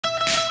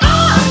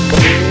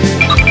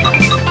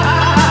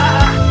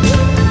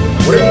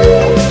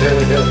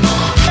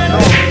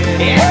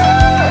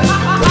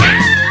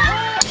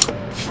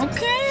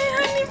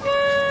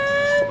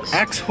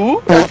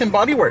who? Bath and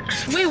Body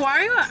Works. Wait, why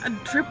are you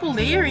triple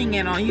layering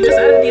it on? You just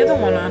added the other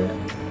one on.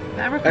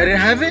 I didn't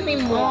have it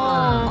anymore.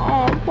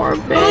 Oh, poor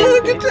baby.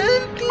 Oh, look, it's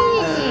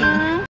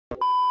empty.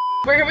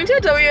 We're coming to a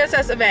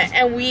WSS event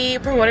and we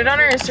promoted on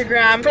our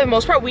Instagram. For the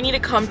most part, we need to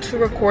come to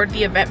record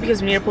the event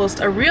because we need to post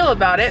a reel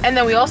about it. And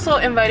then we also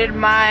invited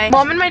my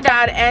mom and my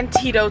dad and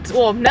Tito,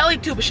 well, Nelly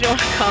too, but she didn't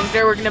want to come.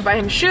 There, we're gonna buy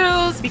him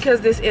shoes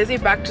because this is a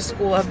back to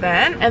school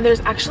event and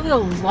there's actually a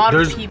lot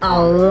of people. A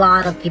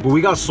lot of people.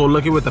 We got so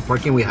lucky with the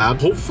parking we have.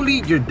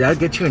 Hopefully your dad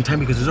gets here in time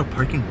because there's a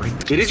parking right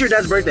there. It is your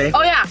dad's birthday.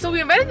 Oh yeah, so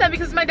we invited them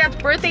because it's my dad's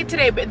birthday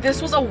today, but this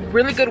was a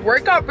really good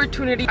work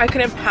opportunity. I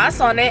couldn't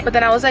pass on it, but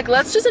then I was like,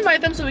 let's just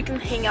invite them so we can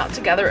hang out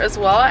together as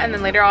well. And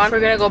then later on we're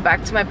gonna go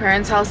back to my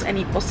parents' house and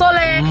eat pozole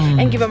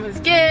and give him his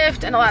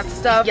gift and all that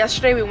stuff.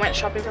 Yesterday we went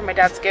shopping for my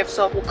dad's gift,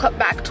 so we'll cut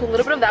back to a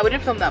little bit of that. We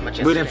didn't film that much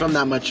yesterday. We didn't film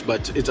that much,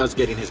 but it's us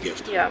getting his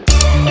gift. Yeah.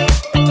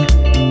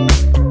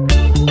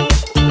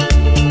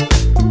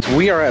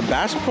 We are at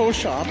Bass Pro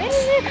Shops.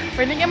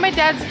 We're gonna get my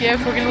dad's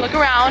gift. We're gonna look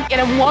around, get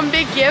him one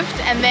big gift,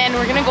 and then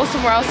we're gonna go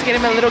somewhere else to get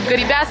him a little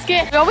goodie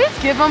basket. We always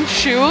give him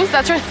shoes,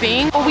 that's our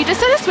thing. But we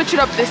decided to switch it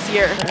up this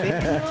year. Look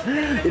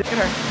at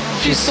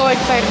her. She's so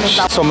excited about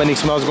that. So many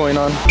smells going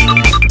on.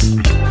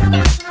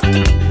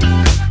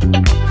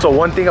 So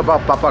one thing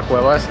about Papa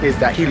Cuevas is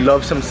that he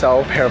loves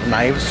himself a pair of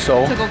knives.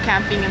 So to go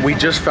camping and we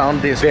just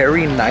found this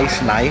very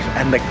nice knife,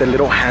 and like the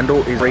little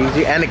handle is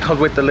crazy, and it comes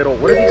with the little,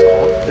 what are these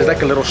called? There's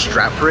like a little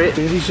strap for it.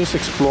 He's just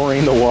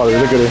exploring the water.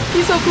 Look at it.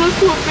 He's so close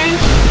to a fish.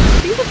 I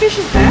think the fish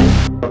is dead.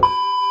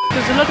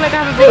 Does it look like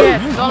I have a big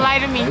head? Don't lie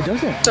to me. It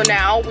doesn't. So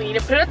now we need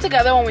to put it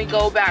together when we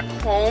go back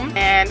home.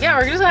 And yeah,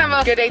 we're just gonna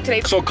have a good day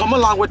today. So come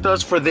along with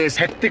us for this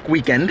hectic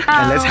weekend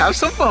and let's have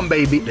some fun,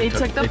 baby. They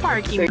took the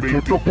parking. They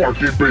took the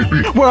parking,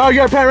 baby. Where are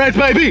your parents,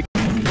 baby?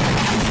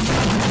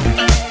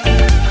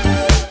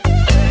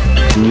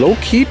 Low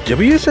key,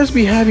 WSS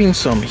be having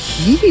some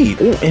heat.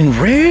 Oh, in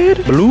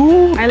red,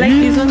 blue. I like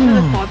these ones for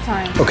the fall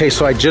time. Okay,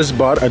 so I just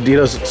bought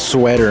Adidas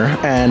sweater,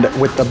 and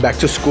with the back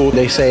to school,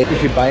 they say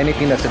if you buy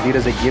anything that's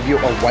Adidas, they give you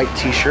a white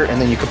t-shirt,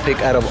 and then you can pick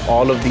out of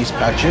all of these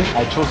patches.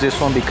 I chose this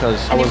one because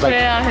I was like,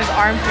 put it on his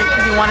armpit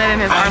because you wanted it in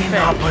his armpit. I did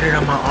not put it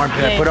on my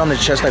armpit. I put it on the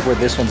chest like where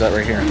this one's at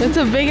right here. It's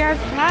a big ass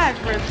patch,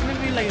 but it's gonna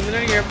be like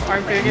literally your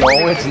armpit. No,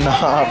 it's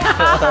not.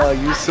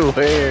 You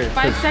swear.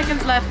 5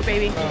 seconds left,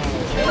 baby.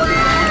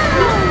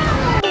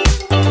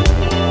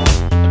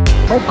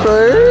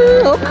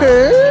 Okay,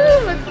 okay.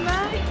 Looks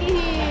nice.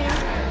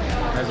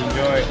 Guys,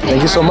 enjoy.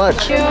 Thank you so much.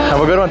 Thank you.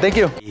 Have a good one. Thank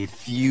you. A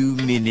few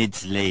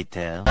minutes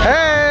later.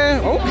 Hey,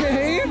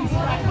 okay.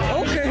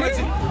 Okay.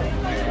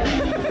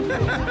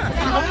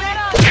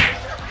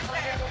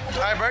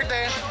 Happy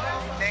birthday.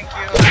 Thank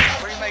you.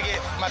 Where you make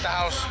it? I'm at the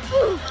house.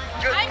 Good.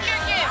 I'm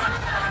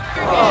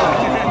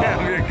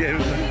your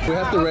gift. We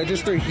have to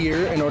register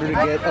here in order to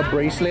get a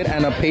bracelet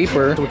and a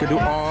paper so we can do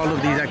all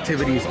of these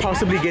activities.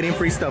 Possibly getting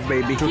free stuff,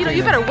 baby.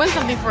 You better win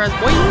something for us,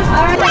 boy.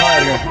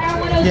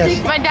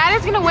 Yes. My dad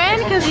is gonna win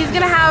because he's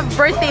gonna have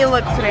birthday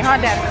looks today, huh,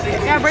 Dad?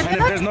 Yeah, birthday And if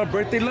look? there's no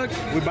birthday look,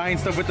 we're buying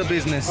stuff with the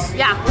business.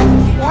 Yeah.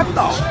 What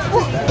the?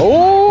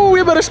 Oh,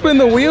 we better spin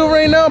the wheel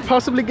right now.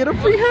 Possibly get a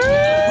free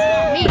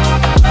hat. Me.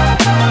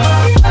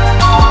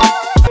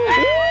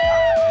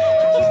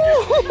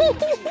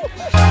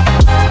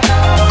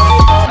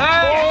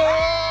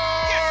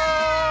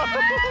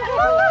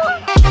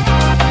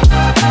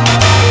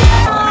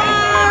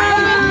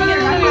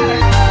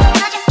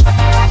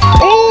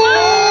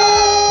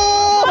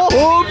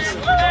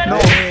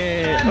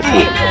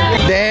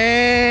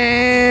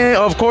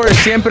 Of course,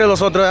 siempre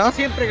los otros,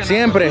 ¿eh?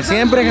 Siempre,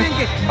 siempre.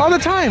 All the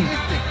time.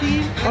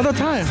 All the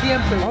time.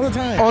 All the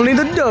time. Only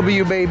the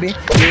W, baby.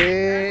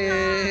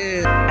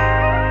 Yeah.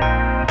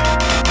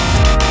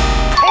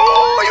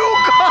 Oh, you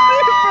got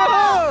it,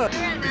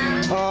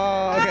 bro.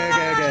 Oh, okay.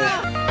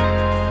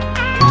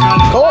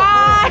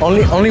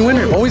 Oh, only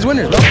winner. Always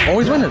winners. No,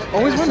 always winners.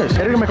 Always winners.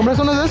 Edith, ¿me compras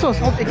uno de esos?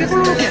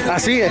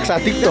 Así,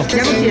 exactito.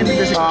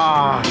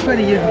 Ah.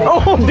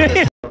 Oh,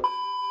 damn.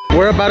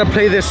 We're about to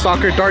play this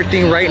soccer dart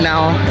thing right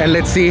now, and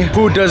let's see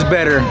who does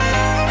better.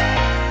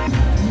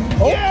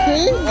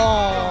 Okay.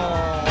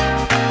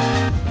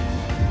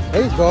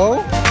 There you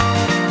go.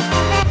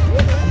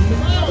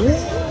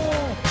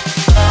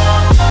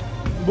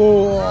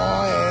 Boy,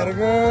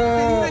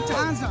 Edgar.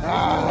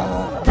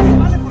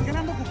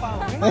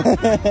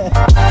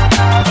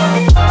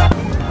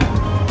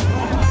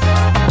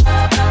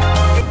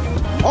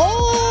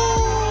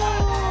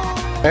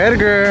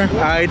 Edgar,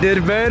 I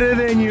did better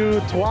than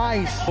you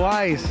twice.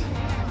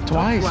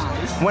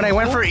 When I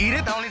went for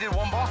Edith, I only did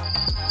one ball.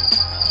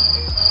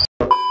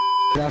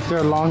 After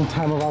a long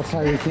time of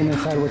outside, we came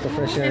inside with the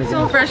fresh air. It's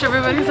so fresh,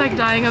 everybody's like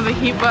dying of the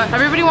heat, but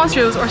everybody wants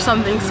shoes or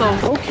something, so.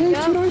 Okay,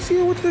 yeah. Did I see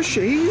it with the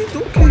shade?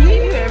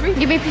 Okay.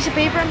 Give me a piece of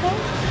paper and bowl.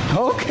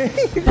 Okay.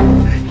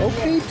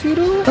 Okay,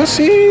 Tito. I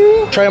see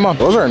you. Try them on.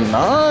 Those are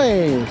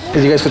nice.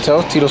 As you guys can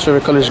tell, Tito's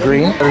favorite color is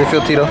green. How do they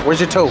feel, Tito? Where's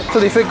your toe? Do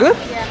they fit good?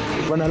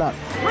 Yeah. Run a lot.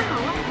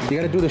 You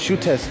gotta do the shoe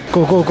test.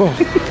 Go.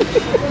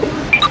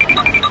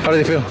 How How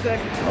do they feel? Good.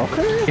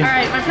 Okay.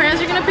 Alright, my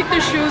parents are gonna pick their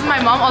shoes.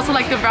 My mom also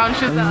like the brown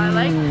shoes that I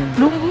like.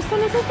 ¿No me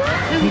gustan esos?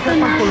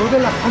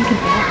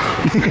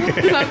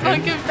 La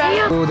pumpkin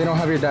patch. Oh, they don't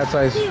have your dad's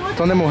size.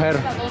 Son de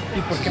mujer.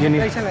 You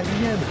need...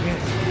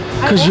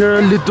 Cause you're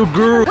a little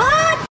girl.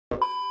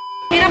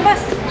 Mira,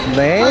 pues.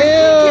 Damn.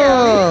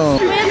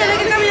 Mira, te ve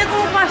que camina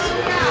como pas.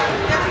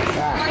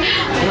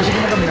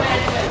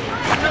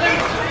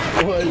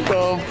 What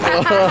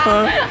the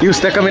fuck? Y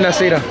usted camina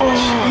así.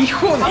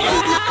 Hijo de...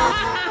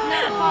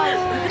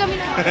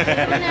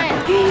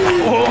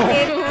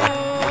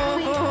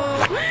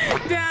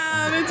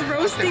 Damn, it's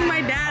roasting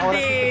my dad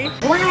day.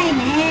 Why,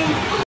 man?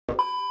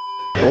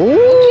 Oh,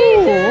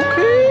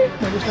 okay.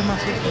 Me gusta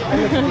más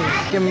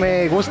esto. Que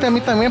me guste a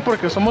mí también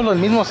porque somos los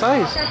mismos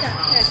size.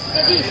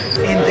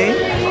 And then?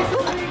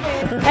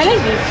 I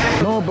like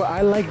these. No, but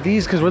I like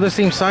these because we're the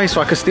same size,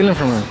 so I could steal them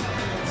from him.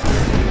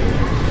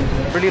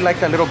 Really like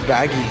that little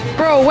baggie.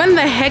 Bro, when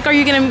the heck are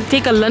you gonna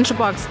take a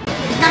lunchbox?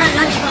 It's not a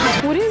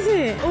lunchbox. What is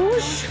it? Oh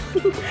shoot.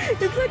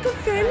 It's like a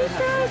fanny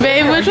pack.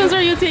 Babe, which ones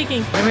are you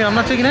taking? I mean, I'm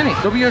not taking any.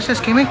 WSS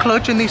came in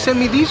clutch and they sent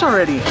me these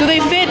already. Do they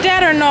fit,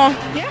 Dad, or no?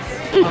 Yeah.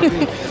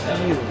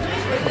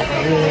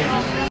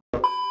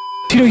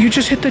 Tito, you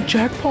just hit the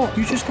jackpot.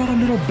 You just got a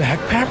little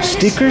backpack,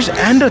 stickers,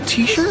 and a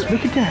t-shirt.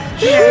 Look at that.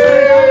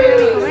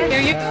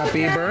 Here you go.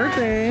 Happy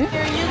birthday.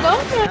 Here you go.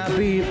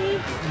 Happy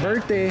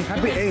birthday.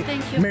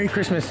 Happy Merry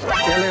Christmas.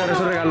 Ya le agarré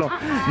su regalo.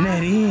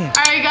 Neri.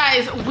 Alright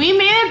guys, we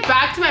made it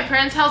back to my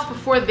parents' house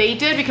before they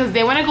did because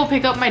they went to go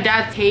pick up my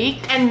dad's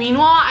cake. And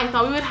meanwhile, I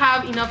thought we would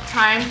have enough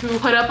time to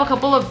put up a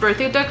couple of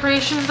birthday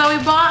decorations that we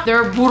bought.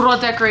 They're burro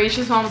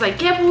decorations. Mom was like,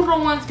 get burro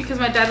ones because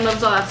my dad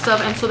loves all that stuff.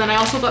 And so then I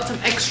also got some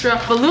extra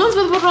balloons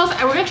with burros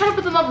and we're gonna try to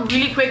put them up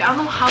really quick. I don't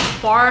know how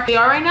far they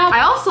are right now.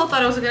 I also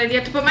thought it was a good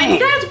idea to put my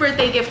dad's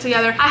birthday gift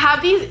together. I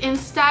have these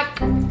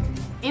Instax,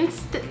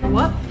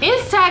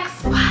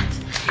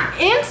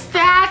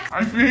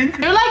 I think.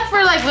 They're like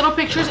for like little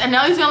pictures and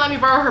Nellie's gonna let me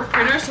borrow her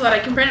printer so that I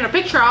can print a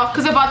picture out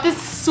because I bought this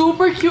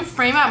super cute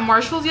frame at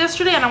Marshall's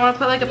yesterday and I want to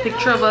put like a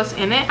picture of us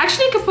in it.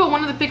 Actually, I could put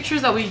one of the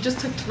pictures that we just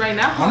took right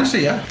now.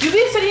 Honestly, yeah. You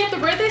be setting up the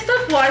birthday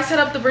stuff while I set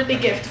up the birthday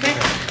gift, okay?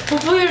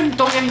 Hopefully they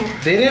don't get here.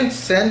 They didn't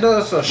send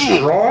us a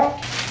straw.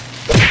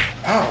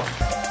 Ow.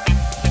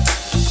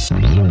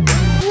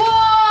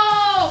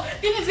 Whoa!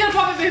 It's gonna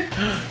pop it, babe.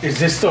 Is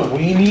this the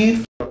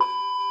weenie?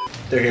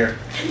 They're here.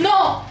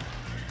 No!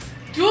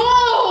 Dude!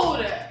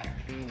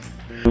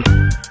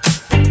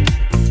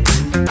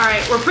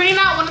 Alright, we're printing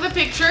out one of the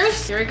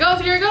pictures. Here it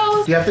goes, here it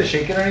goes. Do you have to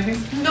shake it or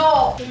anything?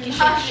 No, you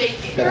should shake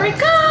it. Here it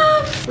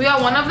comes. We got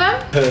one of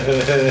them. We got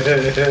it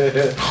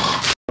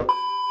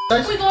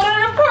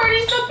at a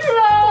party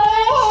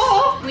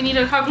surprise. We need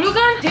a hot glue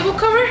gun, table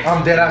cover.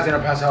 I'm dead ass gonna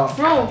pass out.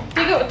 Bro,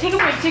 take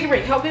a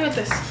break. Help me with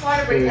this.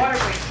 Water break.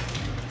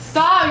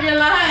 Stop, you're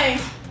lying.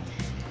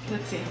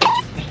 Let's see.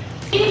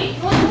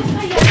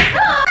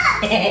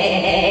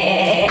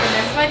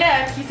 That's my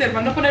dad. He said,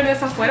 ¿Mando ponerme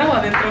esa afuera o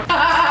adentro? He's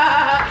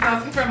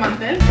asking for a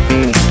mantel.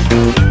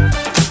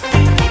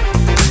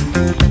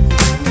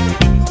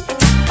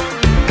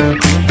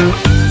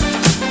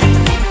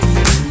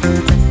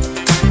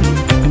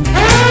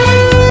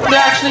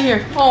 They're actually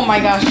here. Oh my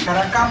gosh.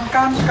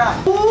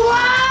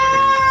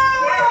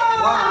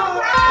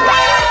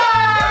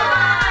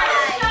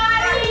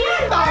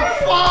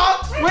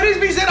 Where is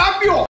mi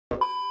Serapio?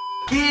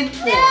 ¡Qué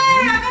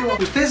bonito!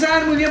 Ustedes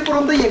saben muy bien por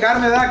dónde llegar,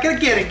 ¿verdad? ¿Qué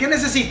quieren? ¿Qué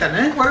necesitan,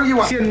 eh? What do you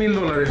want?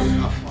 $100,000.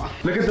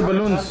 Look at the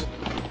balloons.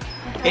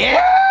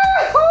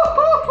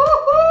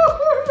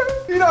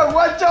 Mira,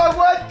 guacha,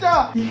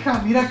 guacha.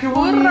 Hija, mira qué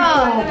bonito.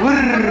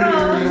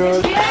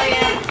 Burro.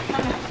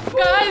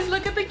 Guys,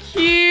 look at the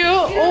cute.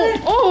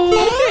 Oh,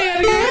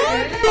 okay.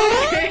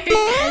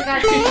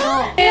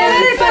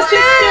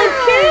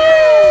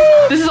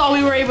 This is all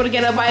we were able to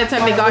get up by the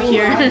time they got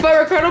here. But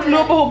Ricardo blew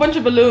up a whole bunch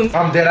of balloons.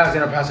 I'm dead ass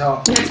gonna pass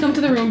out. Let's come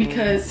to the room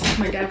because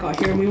my dad got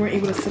here and we weren't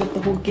able to set up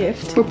the whole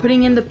gift. We're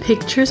putting in the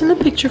pictures in the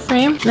picture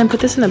frame and then put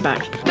this in the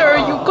back. There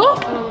you go.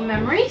 Little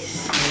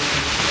memories.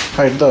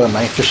 Hide the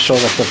knife, just show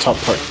like the top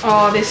part.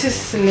 Oh, this is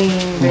slim,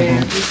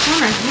 babe. This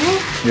one right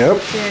here.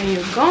 Yep. There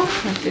you go.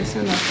 Put this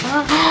in the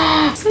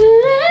front. Slim.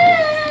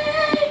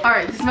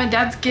 Alright, this is my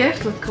dad's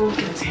gift. Let's go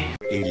get it.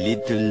 A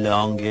little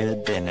longer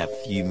than a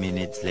few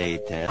minutes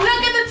later. Look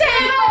at the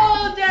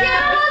table,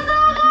 Dad!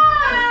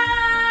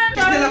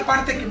 Esta es la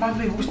parte que más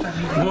me gusta a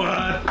mí.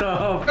 What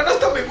the? Pero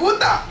esto me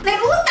gusta. ¡Me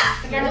gusta!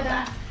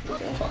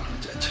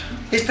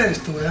 Esta eres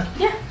tú, ¿verdad?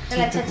 Yeah.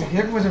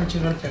 Mira cómo se me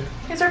chinó el pelo.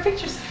 Here's our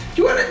pictures.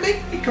 You wanna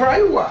make me cry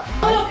or what?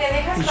 Todo lo que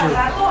dejas al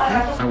rato,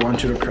 I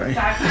want you to cry.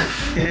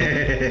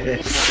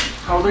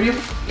 How old are you?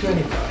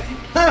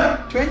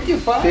 25.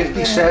 25?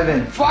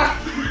 57. Fuck.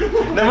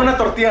 Dame una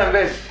tortilla en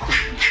vez.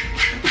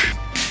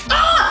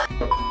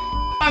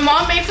 My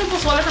mom made some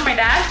pozole for my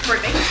dad's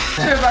birthday.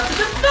 So we're about to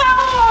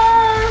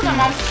devour. My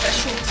mom's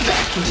special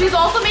today. She's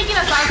also making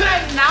a salsa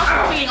and now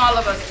she's feeding all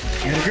of us.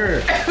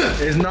 Edgar,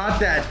 it's not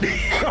that.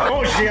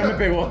 Oh shit, ya me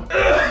pegó.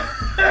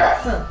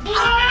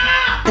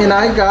 And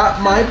I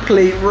got my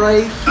plate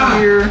right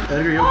here.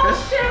 Edgar, you okay?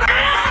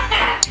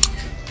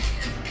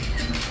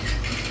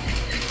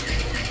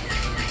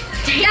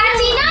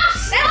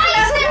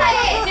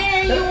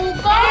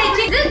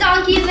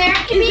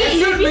 donkey meat.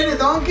 Is it really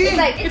donkey? It's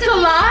like, It's a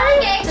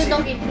lie? It's a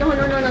donkey. No.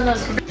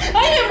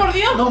 ¡Ay, me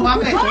mordió! No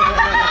mames. El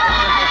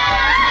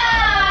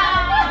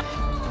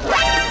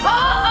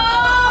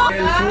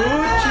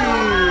fuchi.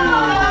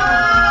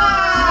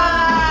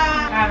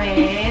 A ver,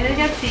 el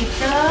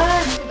gatito.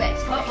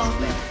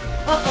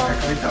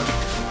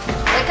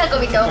 El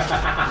cacobito.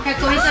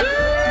 Jacobito.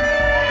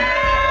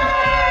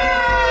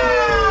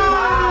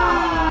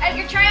 I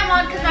can try them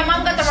on because my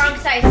mom got the wrong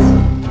size.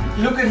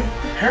 Look at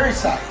her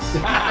size.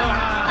 Look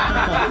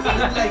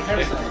like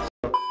her size.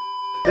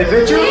 ¿De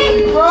fecho?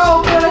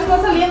 Bro, pero está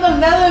saliendo el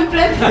dedo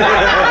enfrente.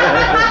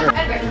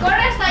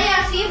 Corre hasta allá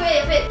así,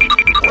 ve.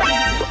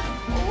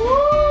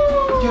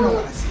 Yo no voy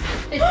a decir.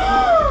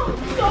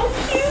 No.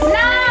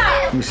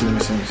 Let me see.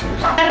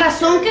 La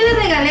razón que le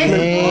regalé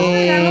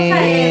regalos a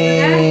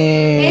Edgar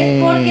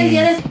es porque el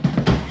día de...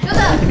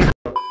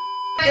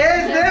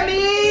 Es de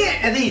mi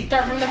Edith.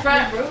 Start from the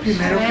front.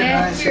 Primero que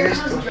nada es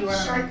esto.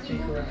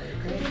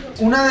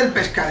 Una del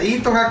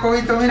pescadito,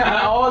 Jacobito,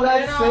 mira. Oh,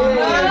 that's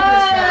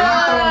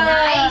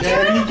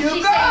There you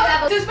go.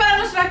 Esto es para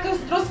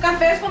nuestros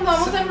cafés cuando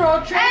vamos en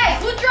road trip. Hey,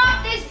 who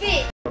dropped this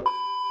bit?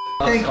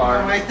 Thank you,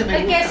 mamá, este me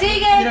El que gusta.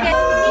 sigue, el que...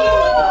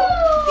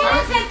 Tiene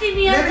Let me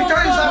sentimientos.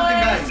 tell you something,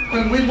 guys.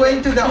 When we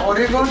went to the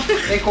Oregon,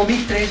 me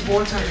comí 3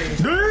 bolsas de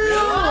esto.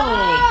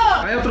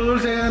 Hay otro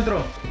dulce ahí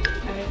adentro.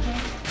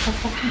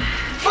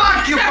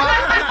 Fuck you, pa.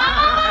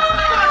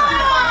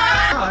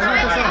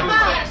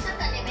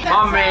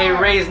 Mom may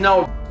raise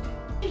no.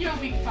 You'll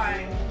be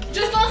fine.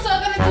 Just don't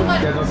suck on it too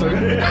much. Ya no soy.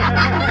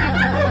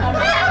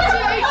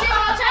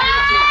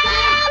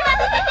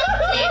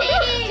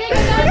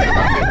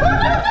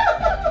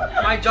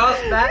 My jaw's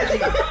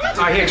spazzing.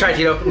 Alright, here, try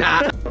Tito.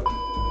 Nah.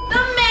 The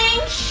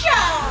main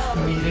show.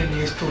 Miren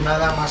esto,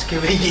 nada más que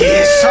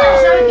belleza.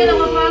 ¿Sabes qué? Lo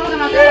voy a probar porque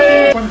no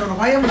tengo... Cuando nos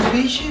vayamos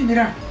fishing,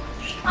 mira.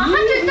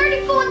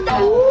 134.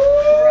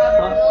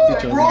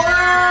 Brother.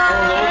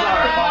 Those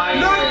are fire.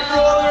 Look,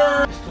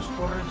 brother. Estos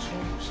corren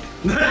solos.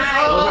 Those are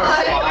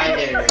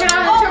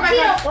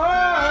fire.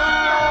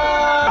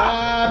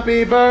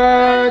 Happy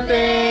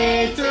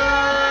birthday to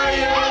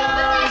you.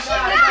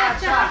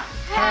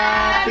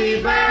 Happy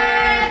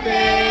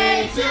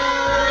birthday to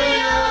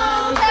you.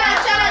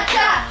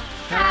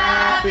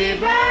 Happy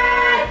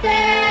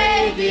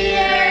birthday,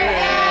 dear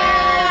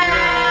Edgar.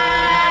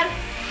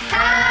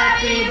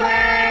 Happy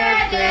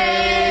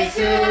birthday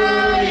to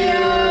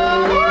you.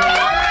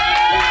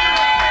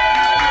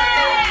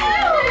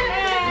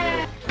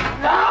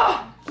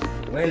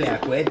 Huele a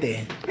cohete.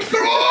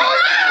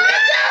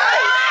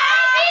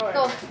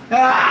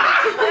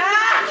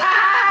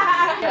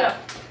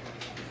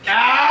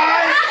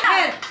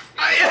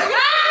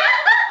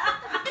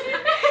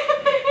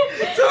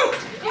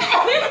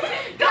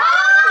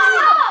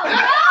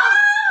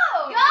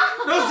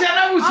 ¡No sean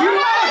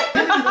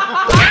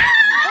abusivos!